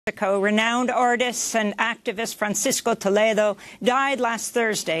Renowned artist and activist Francisco Toledo died last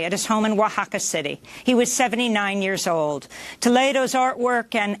Thursday at his home in Oaxaca City. He was 79 years old. Toledo's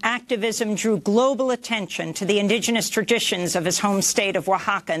artwork and activism drew global attention to the indigenous traditions of his home state of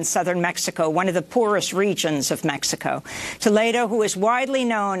Oaxaca in southern Mexico, one of the poorest regions of Mexico. Toledo, who is widely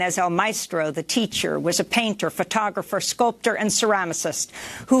known as El Maestro, the teacher, was a painter, photographer, sculptor, and ceramicist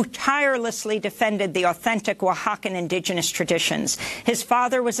who tirelessly defended the authentic Oaxacan indigenous traditions. His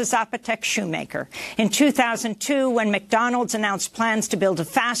father was a Zapotec shoemaker. In 2002, when McDonald's announced plans to build a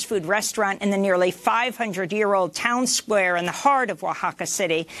fast food restaurant in the nearly 500-year-old town square in the heart of Oaxaca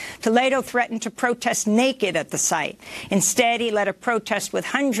City, Toledo threatened to protest naked at the site. Instead, he led a protest with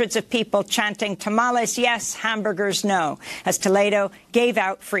hundreds of people chanting "Tamales yes, hamburgers no," as Toledo gave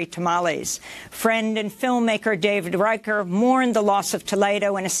out free tamales. Friend and filmmaker David Riker mourned the loss of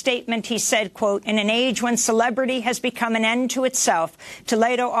Toledo. In a statement, he said, quote, "In an age when celebrity has become an end to itself,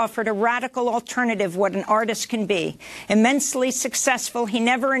 Toledo offered a radical alternative what an artist can be. Immensely successful, he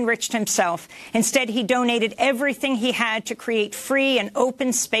never enriched himself. Instead, he donated everything he had to create free and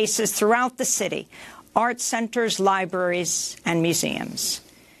open spaces throughout the city, art centers, libraries, and museums."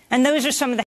 And those are some of the